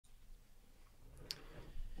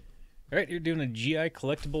All right, you're doing a GI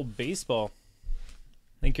collectible baseball.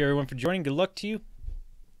 Thank you everyone for joining. Good luck to you.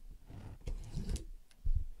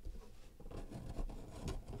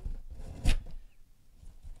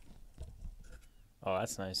 Oh,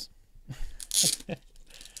 that's nice.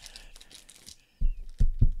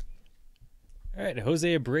 All right,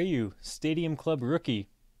 Jose Abreu, Stadium Club rookie.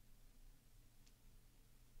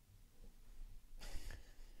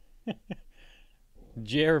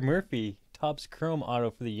 J.R. Murphy, Topps Chrome auto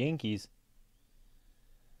for the Yankees.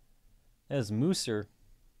 As Mooser.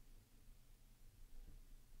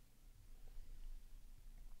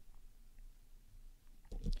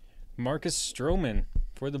 Marcus Stroman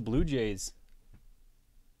for the Blue Jays.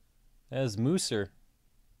 As Mooser.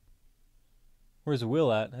 Where's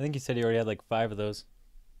Will at? I think he said he already had like 5 of those.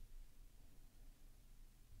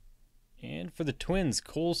 And for the Twins,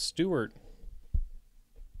 Cole Stewart.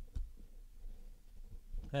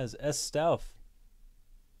 As sstauff.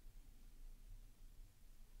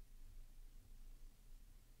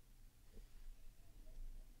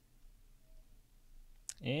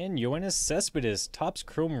 And Yoenis Cespedes, Topps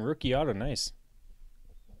Chrome rookie auto, nice.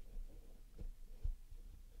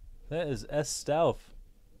 That is sstauff.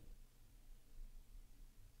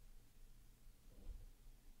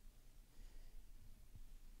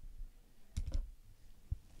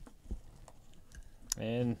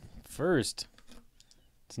 And first,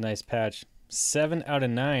 it's a nice patch. 7 out of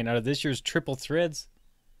 9 out of this year's Triple Threads.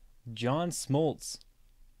 John Smoltz.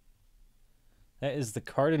 That is the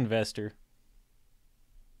Card Investor.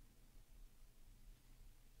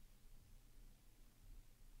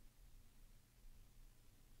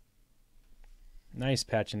 Nice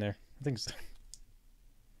patch in there. I think so.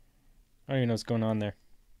 I don't even know what's going on there.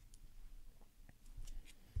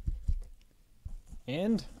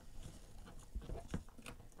 And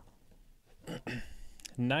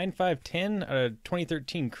 9/5/10 out of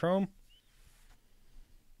 2013 Chrome.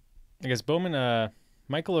 I guess Bowman,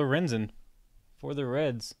 Michael Lorenzen for the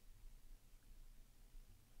Reds.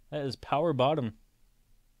 That is PowerBottom.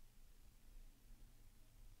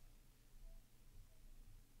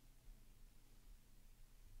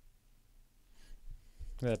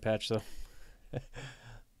 Look at that patch, though. That's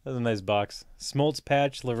a nice box. Smoltz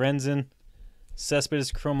patch, Lorenzen,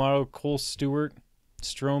 Cespedes, Chrome auto, Cole Stewart,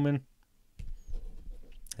 Stroman,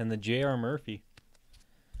 and the J.R. Murphy.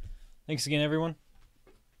 Thanks again, everyone.